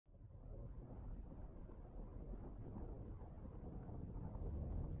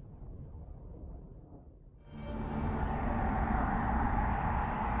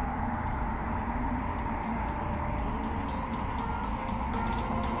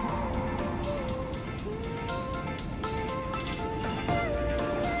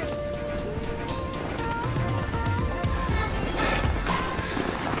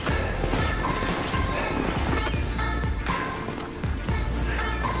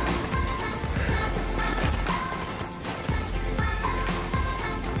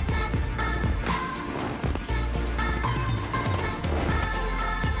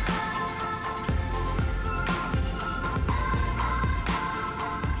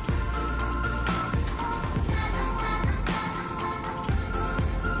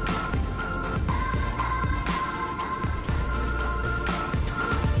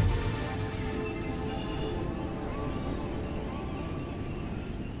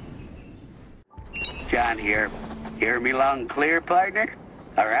John here. Hear me loud and clear, partner?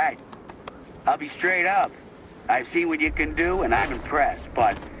 All right. I'll be straight up. I've seen what you can do, and I'm impressed,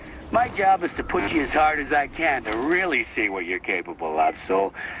 but my job is to push you as hard as I can to really see what you're capable of,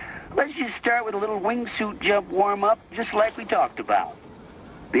 so let's just start with a little wingsuit jump warm-up, just like we talked about.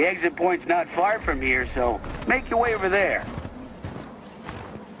 The exit point's not far from here, so make your way over there.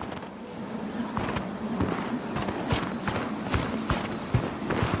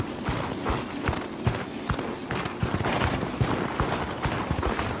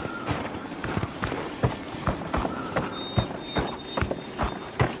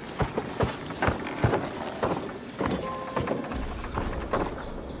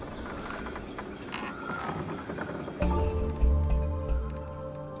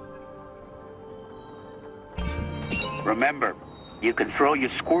 Remember, you can throw your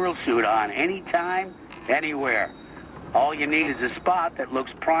squirrel suit on anytime, anywhere. All you need is a spot that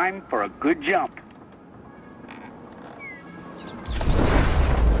looks prime for a good jump.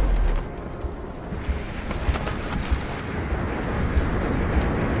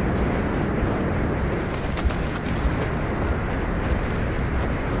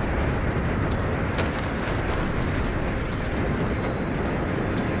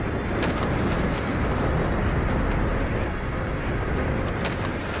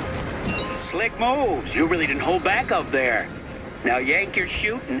 Slick moves. You really didn't hold back up there. Now yank your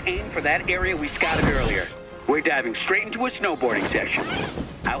chute and aim for that area we scouted earlier. We're diving straight into a snowboarding session.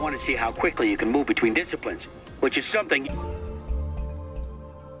 I want to see how quickly you can move between disciplines, which is something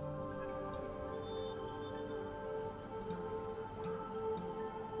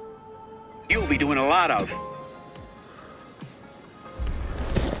you'll be doing a lot of.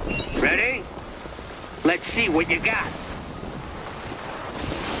 Ready? Let's see what you got.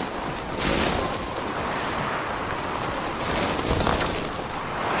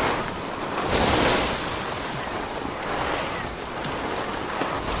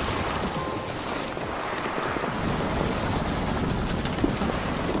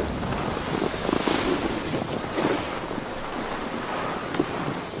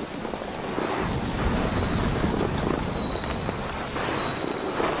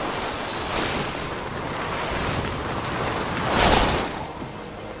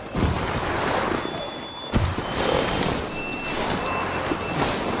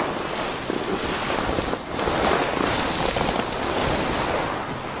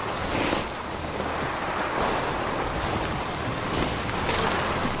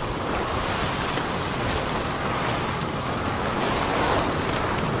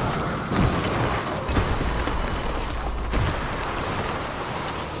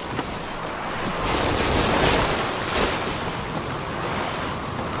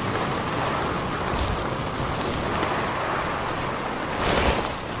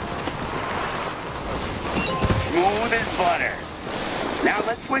 Smooth as butter. Now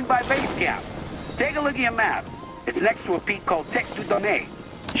let's swing by base camp. Take a look at your map. It's next to a peak called Texte du Donné.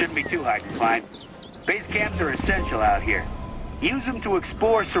 Shouldn't be too hard to find. Base camps are essential out here. Use them to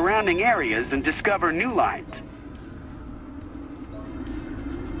explore surrounding areas and discover new lines.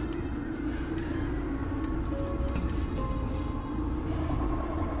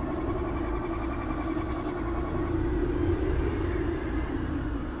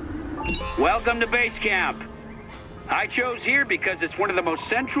 Welcome to base camp. I chose here because it's one of the most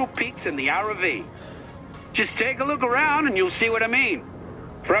central peaks in the RV. Just take a look around and you'll see what I mean.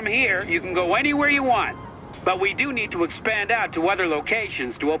 From here, you can go anywhere you want, but we do need to expand out to other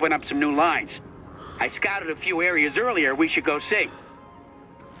locations to open up some new lines. I scouted a few areas earlier we should go see.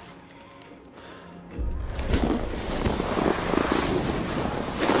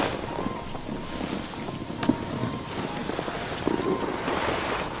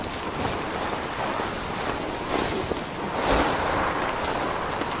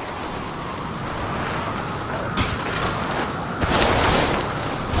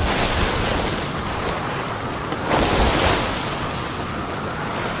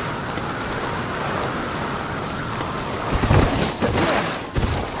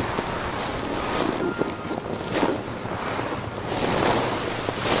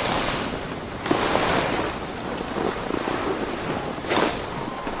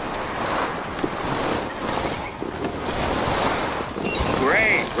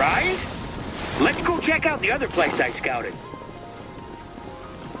 Right? Let's go check out the other place I scouted.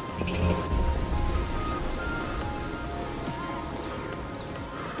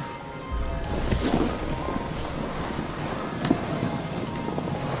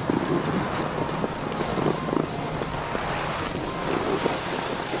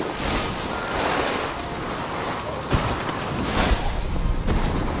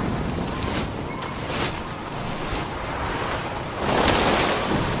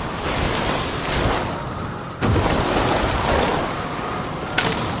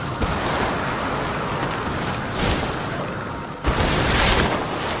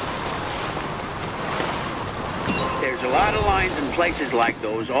 lot of lines in places like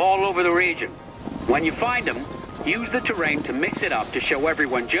those all over the region. When you find them, use the terrain to mix it up to show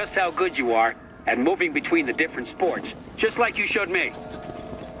everyone just how good you are at moving between the different sports, just like you showed me.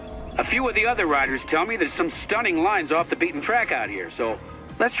 A few of the other riders tell me there's some stunning lines off the beaten track out here, so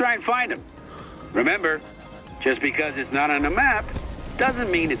let's try and find them. Remember, just because it's not on the map,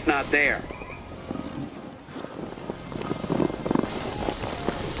 doesn't mean it's not there.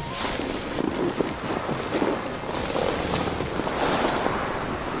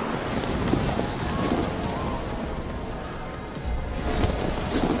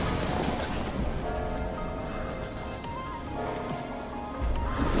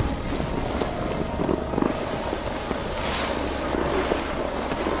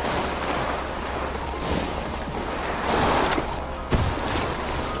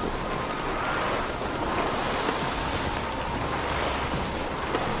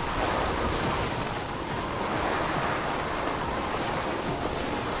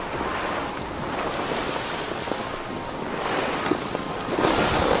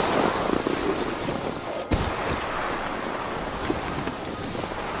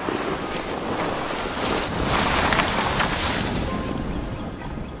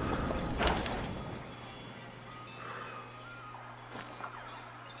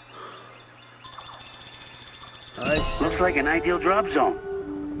 Looks like an ideal drop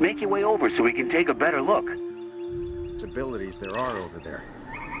zone. Make your way over so we can take a better look. Abilities there are over there.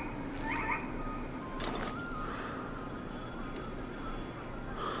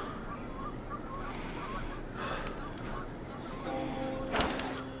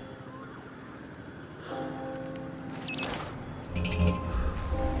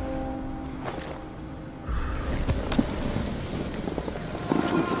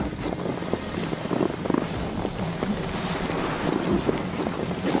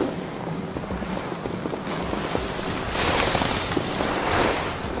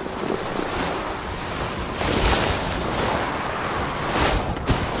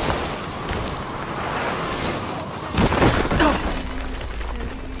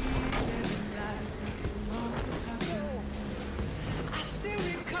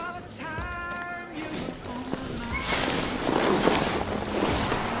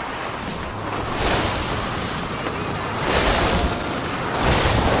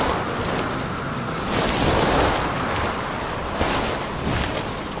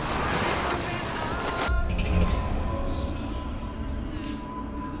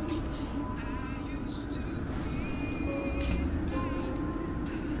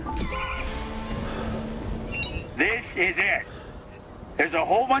 This is it. There's a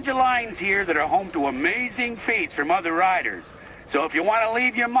whole bunch of lines here that are home to amazing feats from other riders. So if you want to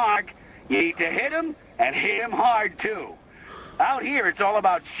leave your mark, you need to hit them and hit them hard too. Out here, it's all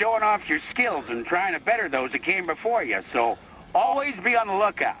about showing off your skills and trying to better those that came before you. So always be on the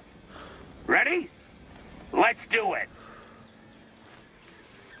lookout. Ready? Let's do it.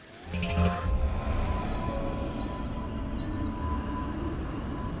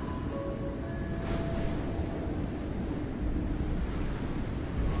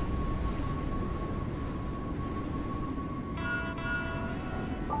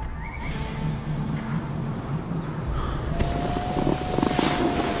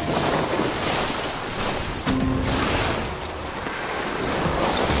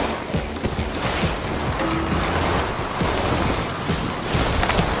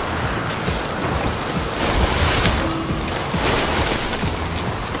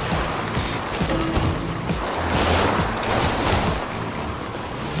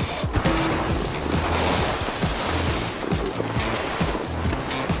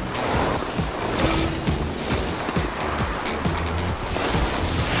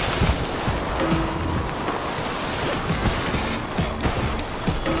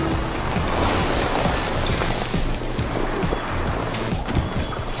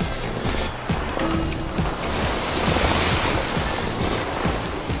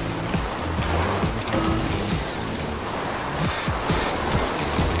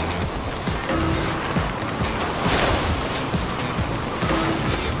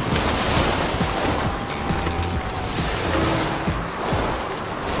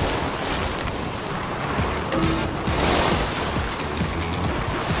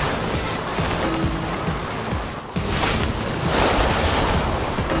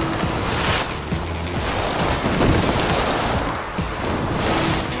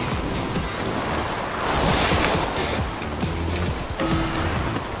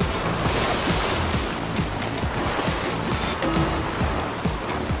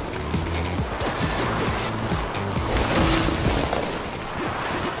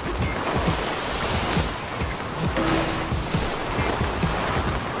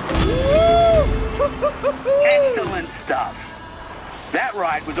 excellent stuff. That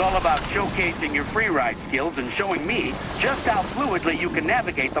ride was all about showcasing your free ride skills and showing me just how fluidly you can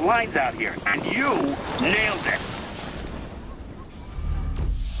navigate the lines out here. And you nailed it.